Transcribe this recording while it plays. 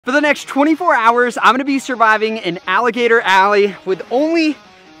For the next 24 hours, I'm gonna be surviving in Alligator Alley with only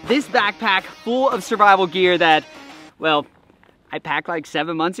this backpack full of survival gear that, well, I packed like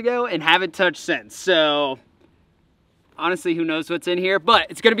 7 months ago and haven't touched since. So honestly, who knows what's in here, but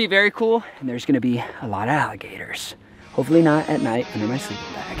it's gonna be very cool. And there's gonna be a lot of alligators. Hopefully not at night under my sleeping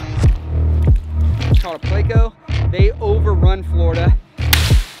bag. It's called a Placo. They overrun Florida.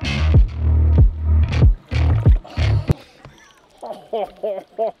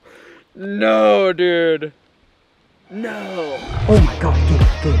 No, dude. No. Oh my God, gator.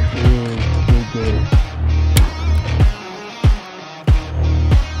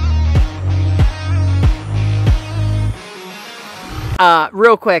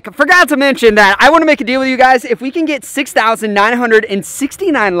 Real quick, I forgot to mention that I want to make a deal with you guys. If we can get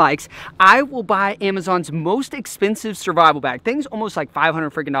 6,969 likes, I will buy Amazon's most expensive survival bag. Thing's almost like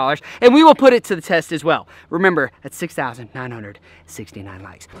 $500 freaking dollars, and we will put it to the test as well. Remember, that's 6,969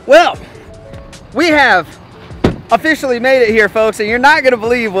 likes. Well, we have officially made it here, folks, and you're not gonna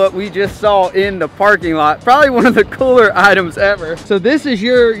believe what we just saw in the parking lot. Probably one of the cooler items ever. So this is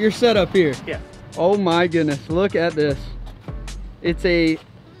your setup here. Yeah. Oh my goodness, look at this. It's a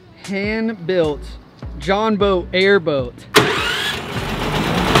hand-built John Boat airboat.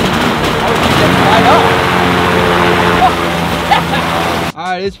 All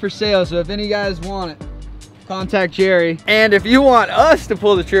right, it's for sale, so if any guys want it, contact Jerry. And if you want us to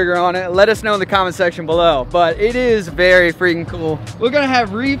pull the trigger on it, let us know in the comment section below. But it is very freaking cool. We're gonna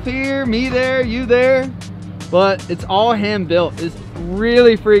have Reef here, me there, you there, but it's all hand-built. It's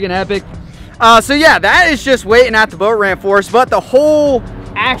really freaking epic. So yeah, that is just waiting at the boat ramp for us, but the whole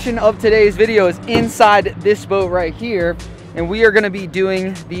action of today's video is inside this boat right here, and we are gonna be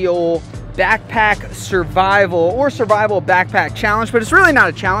doing the old backpack survival or survival backpack challenge, but it's really not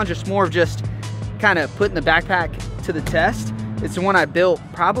a challenge, it's more of just kind of putting the backpack to the test. It's the one I built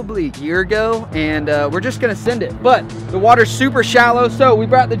probably a year ago, and we're just gonna send it. But the water's super shallow, so we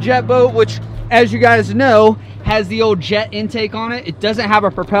brought the jet boat, which, as you guys know, has the old jet intake on it. It doesn't have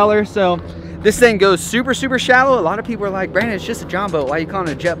a propeller, so this thing goes super, super shallow. A lot of people are like, Brandon, it's just a John boat. Why are you calling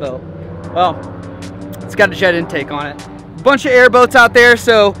it a jet boat? Well, it's got a jet intake on it. A bunch of airboats out there.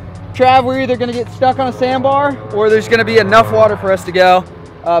 So, Trav, we're either gonna get stuck on a sandbar or there's gonna be enough water for us to go.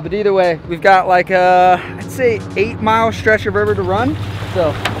 But either way, we've got like a, I'd say 8-mile stretch of river to run.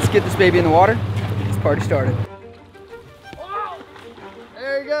 So let's get this baby in the water. Get this party started. Whoa,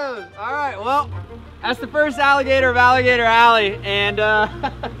 there he goes. All right, well, that's the first alligator of Alligator Alley. And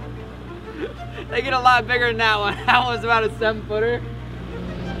they get a lot bigger than that one. That one's about a 7-footer.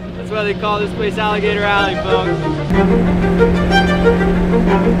 That's why they call this place Alligator Alley, folks.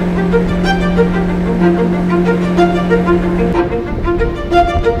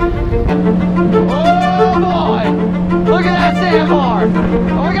 Oh boy! Look at that sandbar!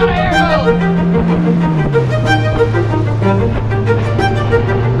 Oh, we got an airboat!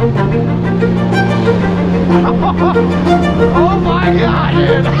 Oh my God,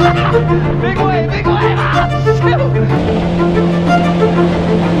 dude! Big wave, big wave! Ah, shoot!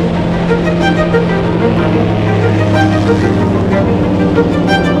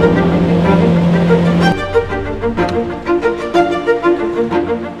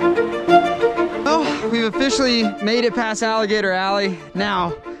 Well, we've officially made it past Alligator Alley.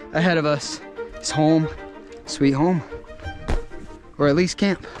 Now, ahead of us is home, sweet home, or at least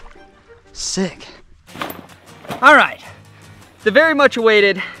camp. Sick. All right, the very much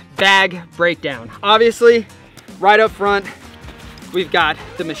awaited bag breakdown. Obviously, right up front, we've got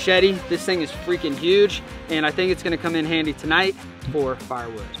the machete. This thing is freaking huge, and I think it's gonna come in handy tonight for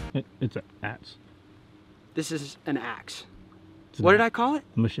firewood. It's an axe. This is an axe. What did I call it?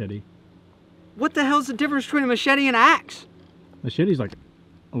 Machete. What the hell's the difference between a machete and an axe? Machete's like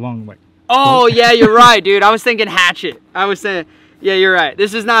a long way. Oh yeah, you're right, dude. I was thinking hatchet. I was saying, yeah, you're right.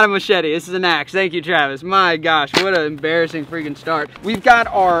 This is not a machete. This is an axe. Thank you, Travis. My gosh, what an embarrassing freaking start. We've got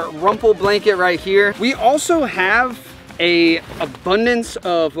our rumple blanket right here. We also have a abundance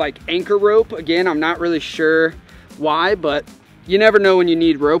of like anchor rope. Again, I'm not really sure why, but you never know when you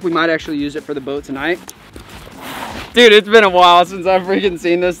need rope. We might actually use it for the boat tonight. Dude, it's been a while since I've freaking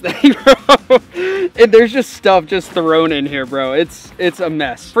seen this thing, bro. And there's just stuff just thrown in here, bro. It's a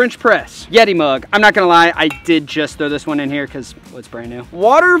mess. French press, Yeti mug. I'm not gonna lie, I did just throw this one in here because it's brand new.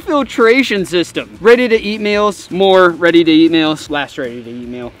 Water filtration system. Ready to eat meals, more ready to eat meals, last ready to eat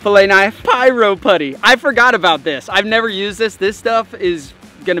meal. Fillet knife, pyro putty. I forgot about this. I've never used this. This stuff is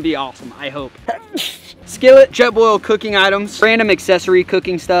gonna be awesome, I hope. Skillet, Jetboil cooking items, random accessory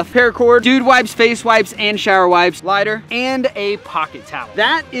cooking stuff, paracord, dude wipes, face wipes, and shower wipes, lighter, and a pocket towel.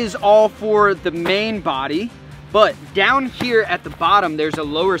 That is all for the main body. But down here at the bottom, there's a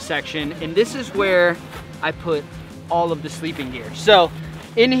lower section, and this is where I put all of the sleeping gear. So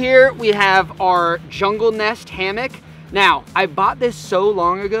in here, we have our jungle nest hammock. Now, I bought this so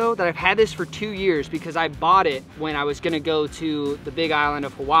long ago that I've had this for 2 years because I bought it when I was gonna go to the big island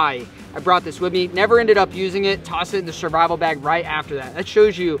of Hawaii. I brought this with me, never ended up using it, tossed it in the survival bag right after that. That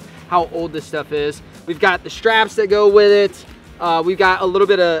shows you how old this stuff is. We've got the straps that go with it. We've got a little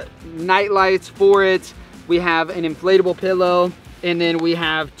bit of night lights for it. We have an inflatable pillow, and then we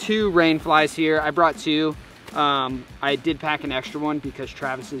have 2 rain flies here. I brought 2. I did pack an extra one because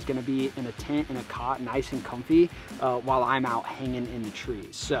Travis is gonna be in a tent in a cot, nice and comfy, while I'm out hanging in the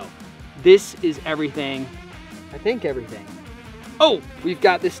trees. So this is everything, I think everything. Oh, we've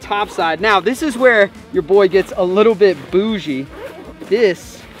got this top side. Now this is where your boy gets a little bit bougie.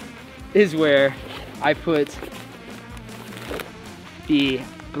 This is where I put the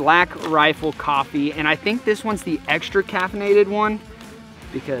Black Rifle coffee, and I think this one's the extra caffeinated one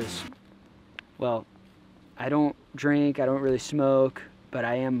because, well, I don't drink, I don't really smoke, but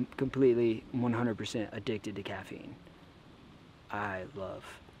I am completely 100% addicted to caffeine. I love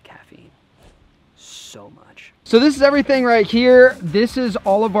caffeine so much. So this is everything right here. This is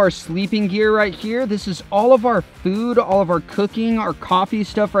all of our sleeping gear right here. This is all of our food, all of our cooking, our coffee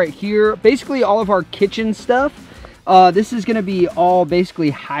stuff right here. Basically all of our kitchen stuff. This is gonna be all basically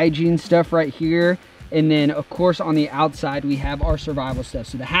hygiene stuff right here. And then of course on the outside we have our survival stuff.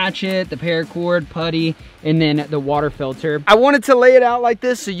 So the hatchet, the paracord, putty, and then the water filter. I wanted to lay it out like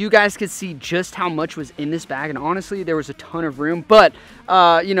this so you guys could see just how much was in this bag. And honestly, there was a ton of room. But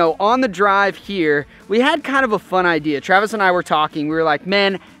you know, on the drive here, we had kind of a fun idea. Travis and I were talking, we were like,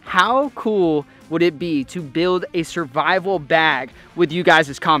 man, how cool would it be to build a survival bag with you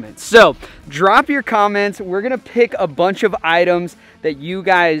guys' comments? So drop your comments. We're gonna pick a bunch of items that you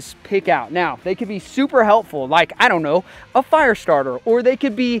guys pick out. Now, they could be super helpful, like, I don't know, a fire starter, or they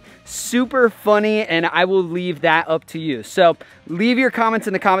could be super funny, and I will leave that up to you. So leave your comments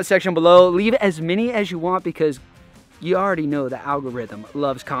in the comment section below. Leave as many as you want because you already know the algorithm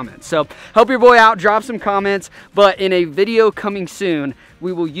loves comments. So help your boy out, drop some comments, but in a video coming soon,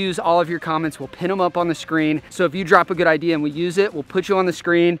 we will use all of your comments. We'll pin them up on the screen. So if you drop a good idea and we use it, we'll put you on the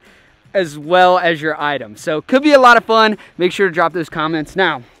screen as well as your item. So could be a lot of fun. Make sure to drop those comments.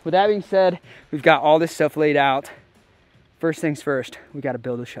 Now, with that being said, we've got all this stuff laid out. First things first, we got to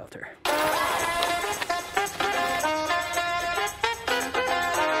build a shelter.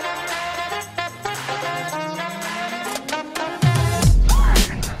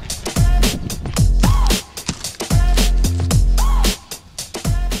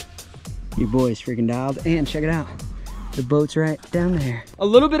 Your boy's freaking dialed, and check it out. The boat's right down there. A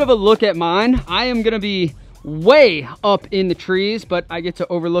little bit of a look at mine. I am gonna be way up in the trees, but I get to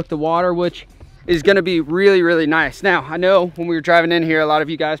overlook the water, which is gonna be really, really nice. Now, I know when we were driving in here, a lot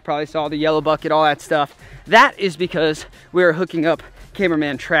of you guys probably saw the yellow bucket, all that stuff. That is because we are hooking up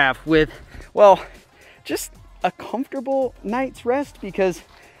cameraman Trav with, well, just a comfortable night's rest, because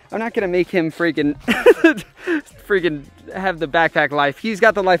I'm not gonna make him freaking have the backpack life. He's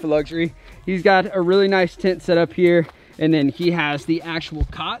got the life of luxury. He's got a really nice tent set up here, and then he has the actual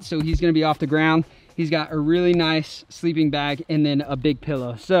cot, so he's gonna be off the ground. He's got a really nice sleeping bag and then a big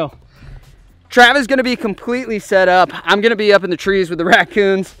pillow. So Travis is gonna be completely set up. I'm gonna be up in the trees with the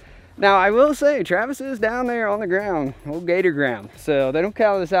raccoons. Now, I will say, Travis is down there on the ground, old gator ground. So they don't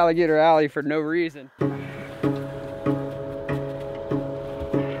call this Alligator Alley for no reason.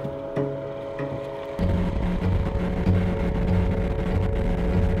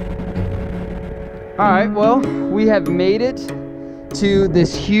 All right, well, we have made it to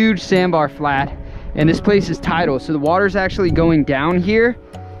this huge sandbar flat, and this place is tidal, so the water's actually going down here.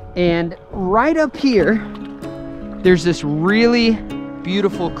 And right up here, there's this really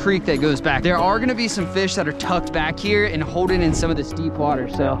beautiful creek that goes back. There are gonna be some fish that are tucked back here and holding in some of this deep water.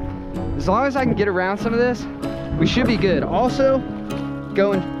 So as long as I can get around some of this, we should be good. Also,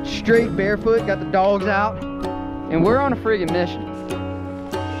 going straight barefoot, got the dogs out, and we're on a friggin' mission.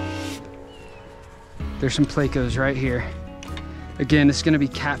 There's some plecos right here. Again, it's gonna be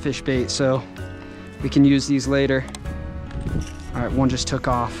catfish bait, so we can use these later. All right, one just took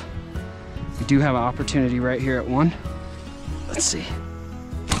off. We do have an opportunity right here at one. Let's see.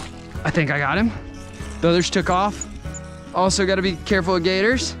 I think I got him. The others took off. Also gotta be careful of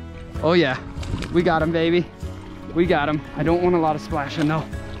gators. Oh yeah, we got him, baby. We got him. I don't want a lot of splashing though.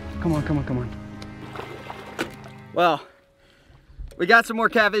 Come on, come on, come on. Well, we got some more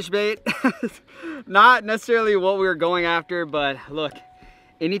catfish bait. Not necessarily what we were going after, but look,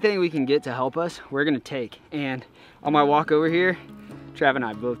 anything we can get to help us, we're gonna take. And on my walk over here, Trav and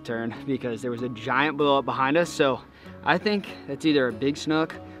I both turned because there was a giant blow up behind us. So I think that's either a big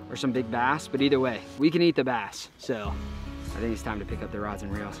snook or some big bass, but either way, we can eat the bass. So I think it's time to pick up the rods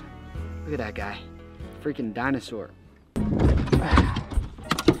and reels. Look at that guy, freaking dinosaur.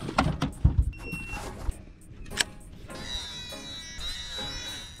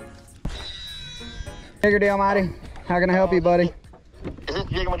 Bigger deal, Mighty. How can I help you, buddy? Is this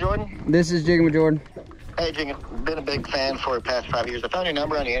Jiggin with Jordan? This is Jiggin with Jordan. Hey, Jiggin. Been a big fan for the past 5 years. I found your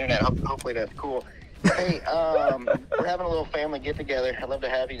number on the internet. Hopefully that's cool. Hey, we're having a little family get together. I'd love to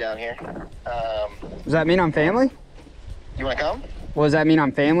have you down here. Does that mean I'm family? You want to come? Well, does that mean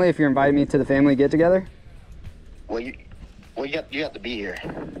I'm family if you're inviting me to the family get together? Well, you have to be here,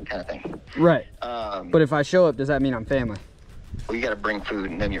 kind of thing. Right. But if I show up, does that mean I'm family? Well, you got to bring food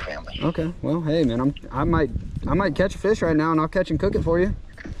and then your family. Okay. Well, hey, man, I might catch a fish right now, and I'll catch and cook it for you.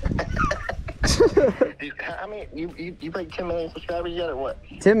 I mean, you break 10 million subscribers yet, or what?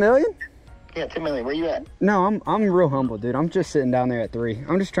 10 million? Yeah, 10 million. Where you at? No, I'm real humble, dude. I'm just sitting down there at 3.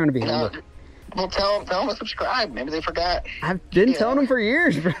 I'm just trying to be humble. Well, tell them to subscribe. Maybe they forgot. I've been telling them for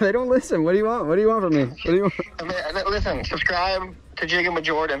years, bro. They don't listen. What do you want? What do you want from me? What do you want? I mean, listen, subscribe to Jiggin with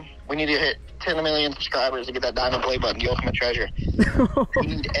Jordan. We need to hit 10 million subscribers to get that diamond play button, the ultimate treasure. We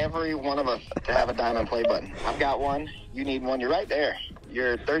need every one of us to have a diamond play button. I've got one. You need one. You're right there.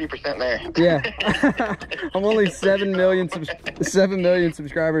 You're 30% there. Yeah. I'm only 7 million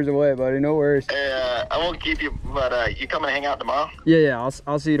subscribers away, buddy. No worries. I won't keep you, but you come and hang out tomorrow? Yeah.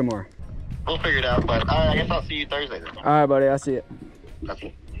 I'll see you tomorrow. We'll figure it out, but I guess I'll see you Thursday then. All right, buddy. I'll see you. I'll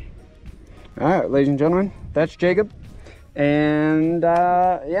see you. All right, ladies and gentlemen, that's Jacob. And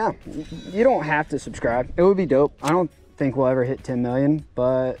yeah, you don't have to subscribe. It would be dope. I don't think we'll ever hit 10 million,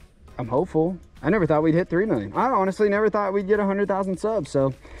 but I'm hopeful. I never thought we'd hit 3 million. I honestly never thought we'd get 100,000 subs,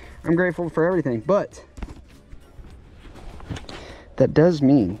 so I'm grateful for everything. But that does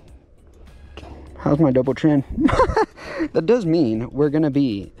mean, how's my double chin? That does mean we're gonna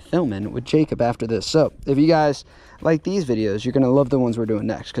be filming with Jacob after this. So if you guys like these videos, you're gonna love the ones we're doing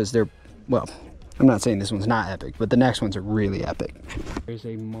next, because they're, well, I'm not saying this one's not epic, but the next ones are really epic. There's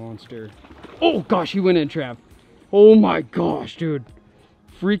a monster. Oh gosh, he went in, Trav. Oh my gosh, dude.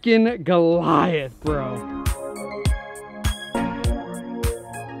 Freaking Goliath, bro.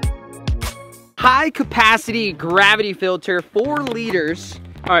 High capacity gravity filter, 4 liters.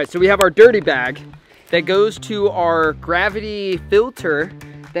 All right, so we have our dirty bag that goes to our gravity filter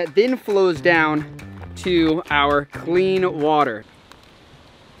that then flows down to our clean water.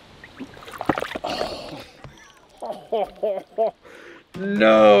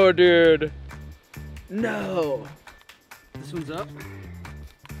 No, dude. No. This one's up.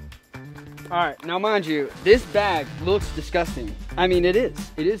 All right, now mind you, this bag looks disgusting. I mean, it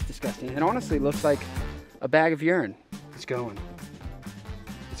is disgusting. It honestly looks like a bag of urine. It's going.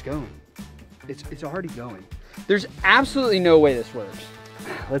 It's going. It's already going. There's absolutely no way this works.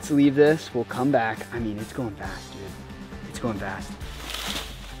 Let's leave this, we'll come back. I mean, it's going fast, dude. It's going fast.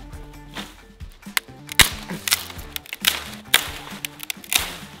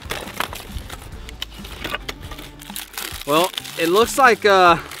 Well, it looks like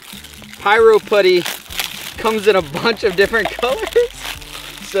pyro putty comes in a bunch of different colors.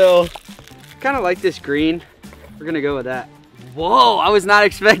 So, kind of like this green. We're gonna go with that. Whoa, I was not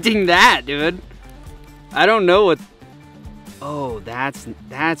expecting that, dude. I don't know what, oh, that's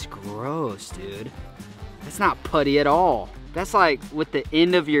gross, dude. That's not putty at all. That's like what the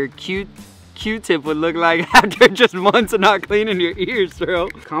end of your Q-tip would look like after just months of not cleaning your ears, bro.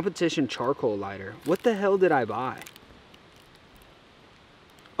 Competition charcoal lighter. What the hell did I buy?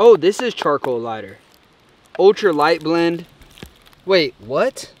 Oh, this is charcoal lighter. Ultra light blend. Wait,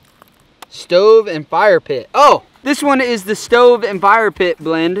 what? Stove and fire pit. Oh, this one is the stove and fire pit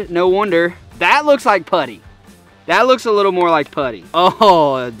blend. No wonder. That looks like putty. That looks a little more like putty.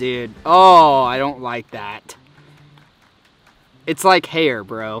 Oh, dude. Oh, I don't like that. It's like hair,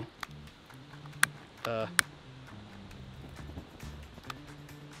 bro. I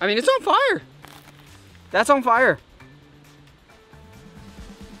mean, it's on fire. That's on fire.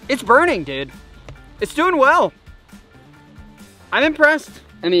 It's burning, dude. It's doing well. I'm impressed.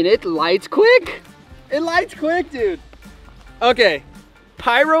 I mean, it lights quick. It lights quick, dude. Okay,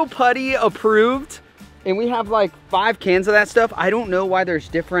 Pyro Putty approved. And we have like 5 cans of that stuff. I don't know why there's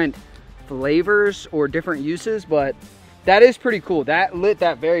different flavors or different uses, but that is pretty cool. That lit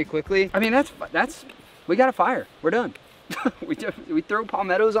that very quickly. I mean, that's we got a fire. We're done. we throw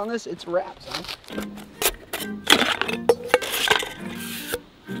palmettos on this, it's wraps, huh?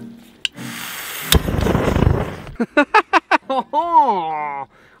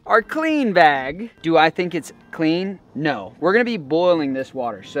 All our clean bag. Do I think it's clean? No. We're gonna be boiling this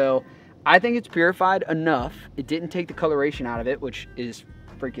water, so I think it's purified enough. It didn't take the coloration out of it, which is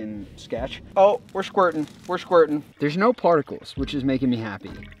freaking sketch. Oh, we're squirting, we're squirting. There's no particles, which is making me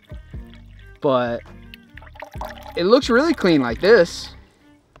happy. But it looks really clean like this.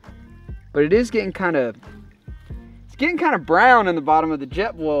 But it is getting kind of, it's getting kind of brown in the bottom of the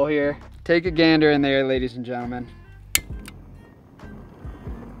jet boil here. Take a gander in there, ladies and gentlemen.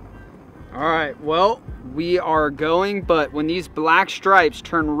 All right, well, we are going, but when these black stripes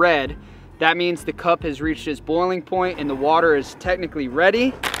turn red, that means the cup has reached its boiling point and the water is technically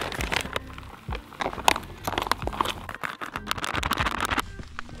ready.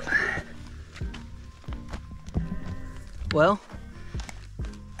 Well,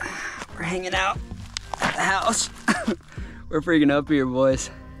 we're hanging out at the house. We're freaking up here,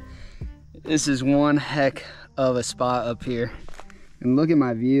 boys. This is one heck of a spot up here. And look at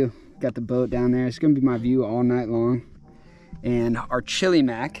my view. Got the boat down there. It's gonna be my view all night long. And our chili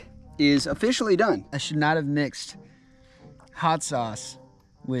mac is officially done. I should not have mixed hot sauce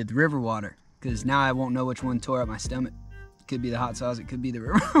with river water, because now I won't know which one tore up my stomach. It could be the hot sauce, it could be the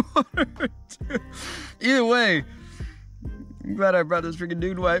river water. Either way, I'm glad I brought those freaking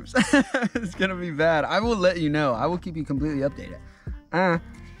dude wipes. It's gonna be bad. I will let you know. I will keep you completely updated.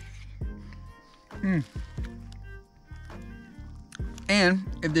 And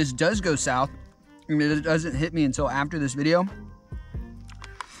if this does go south, and it doesn't hit me until after this video,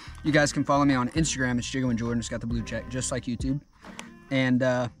 you guys can follow me on Instagram. It's Jiggin with Jordan. It's got the blue check, just like YouTube. And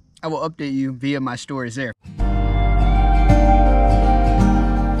I will update you via my stories there.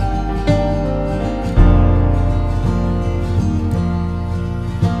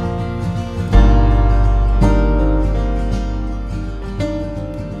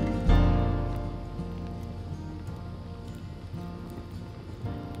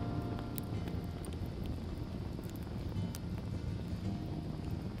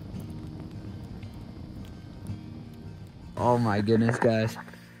 Oh my goodness, guys.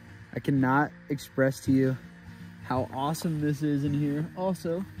 I cannot express to you how awesome this is in here.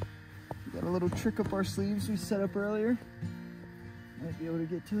 Also, we got a little trick up our sleeves we set up earlier. Might be able to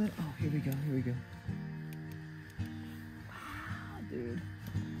get to it. Oh, here we go, here we go. Wow, dude.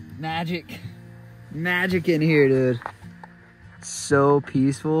 Magic. Magic in here, dude. So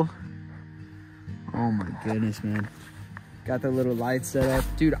peaceful. Oh my goodness, man. Got the little lights set up.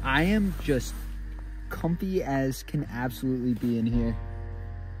 Dude, I am just comfy as can absolutely be in here.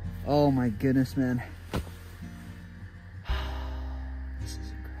 Oh my goodness, man. This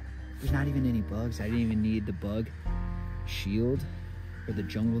is incredible. There's not even any bugs. I didn't even need the bug shield or the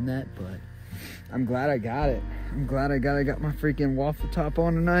jungle net, but I'm glad I got it. I'm glad I got my freaking waffle top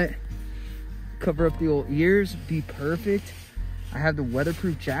on tonight. Cover up the old ears, be perfect. I have the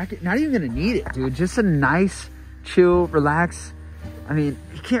weatherproof jacket. Not even gonna need it, dude. Just a nice, chill, relax. I mean,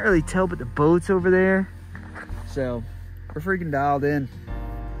 you can't really tell, but the boat's over there. So we're freaking dialed in.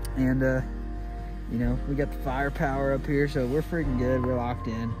 And, you know, we got the firepower up here, so we're freaking good. We're locked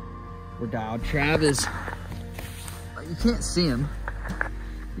in. We're dialed. Trav is, you can't see him.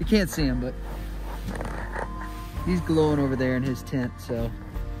 You can't see him, but he's glowing over there in his tent, so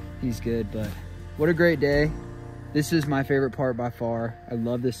he's good. But what a great day. This is my favorite part by far. I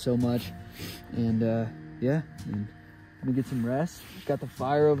love this so much. And, yeah, let me get some rest. Got the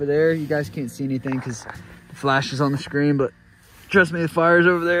fire over there. You guys can't see anything because the flash is on the screen, but trust me, the fire's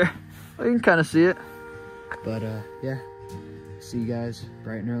over there. Well, you can kind of see it. But yeah, see you guys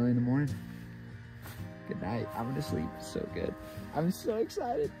bright and early in the morning. Good night. I'm gonna sleep. So good. I'm so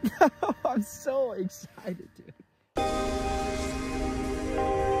excited. I'm so excited, dude.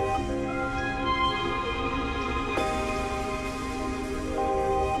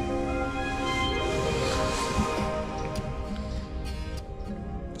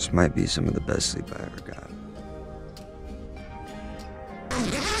 This might be some of the best sleep I ever got.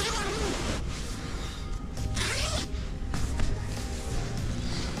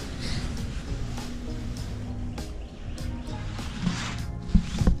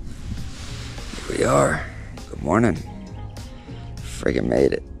 Here we are. Good morning. Friggin'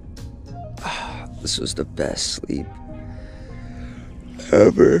 made it. This was the best sleep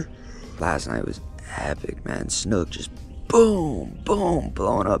ever. Last night was epic, man. Snook just boom, boom,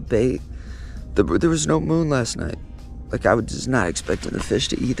 blowing up bait. There was no moon last night. Like, I was just not expecting the fish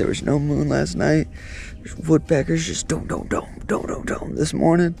to eat. There was no moon last night. There's woodpeckers just dome this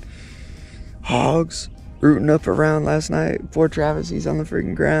morning. Hogs rooting up around last night. Poor Travis, he's on the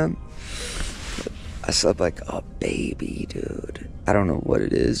freaking ground. I slept like a baby, dude. I don't know what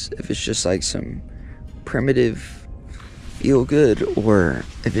it is. If it's just like some primitive feel good or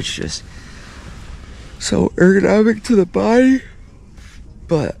if it's just so ergonomic to the body.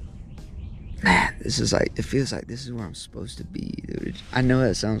 But man, this is like, it feels like this is where I'm supposed to be, dude. I know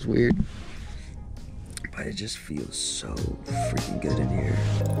that sounds weird, but it just feels so freaking good in here.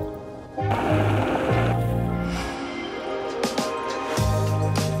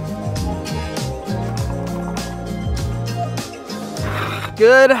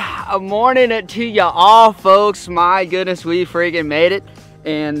 Good morning to ya all, folks. My goodness, we freaking made it.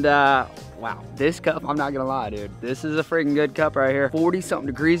 And wow, this cup, I'm not gonna lie, dude, this is a freaking good cup right here. 40 something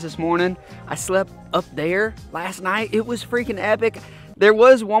degrees this morning. I slept up there last night. It was freaking epic. There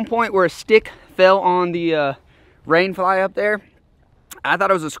was one point where a stick fell on the rain fly up there. I thought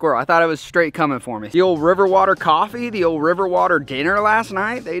it was a squirrel. I thought it was straight coming for me. The old river water coffee, the old river water dinner last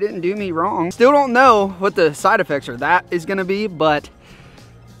night, they didn't do me wrong. Still don't know what the side effects of that is gonna be, but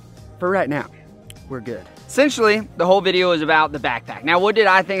for right now, we're good. Essentially, the whole video is about the backpack. Now, what did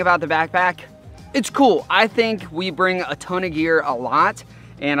I think about the backpack? It's cool. I think we bring a ton of gear a lot,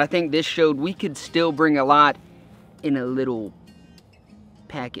 and I think this showed we could still bring a lot in a little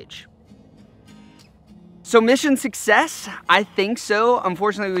package. So mission success, I think so.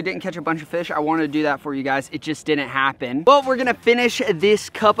 Unfortunately, we didn't catch a bunch of fish. I wanted to do that for you guys. It just didn't happen. But we're gonna finish this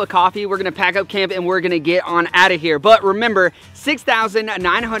cup of coffee. We're gonna pack up camp and we're gonna get on out of here. But remember,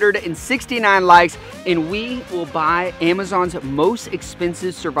 6,969 likes and we will buy Amazon's most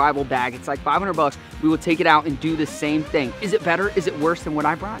expensive survival bag. It's like 500 bucks. We will take it out and do the same thing. Is it better? Is it worse than what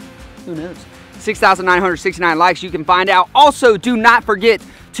I brought? Who knows? 6,969 likes, you can find out. Also, do not forget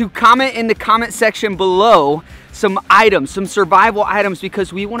to comment in the comment section below some items, some survival items,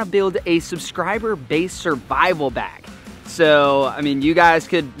 because we want to build a subscriber-based survival bag. So, I mean, you guys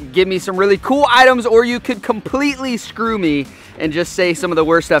could give me some really cool items, or you could completely screw me and just say some of the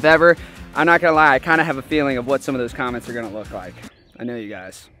worst stuff ever. I'm not gonna lie, I kind of have a feeling of what some of those comments are gonna look like. I know you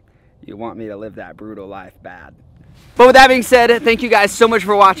guys, you want me to live that brutal life bad. But with that being said, thank you guys so much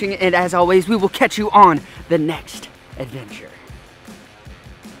for watching, and as always, we will catch you on the next adventure.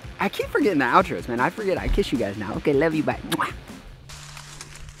 I keep forgetting the outros, man. I forget. I kiss you guys now. Okay, love you. Bye. Mwah.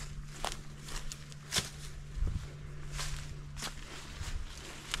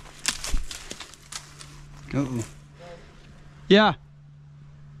 Uh-oh. Yeah.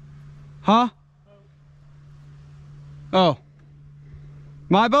 Huh? Oh.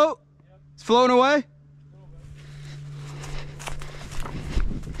 My boat? It's floating away?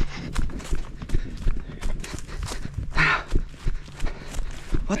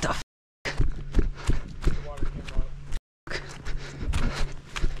 What the f?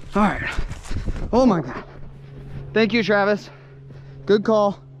 All right. Oh my God. Thank you, Travis. Good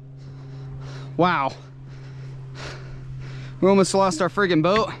call. Wow. We almost lost our friggin'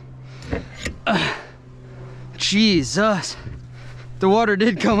 boat. Jesus. The water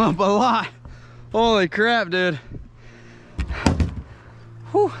did come up a lot. Holy crap, dude.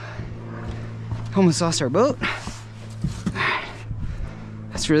 Whew. Almost lost our boat.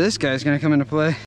 That's where this guy's gonna come into play.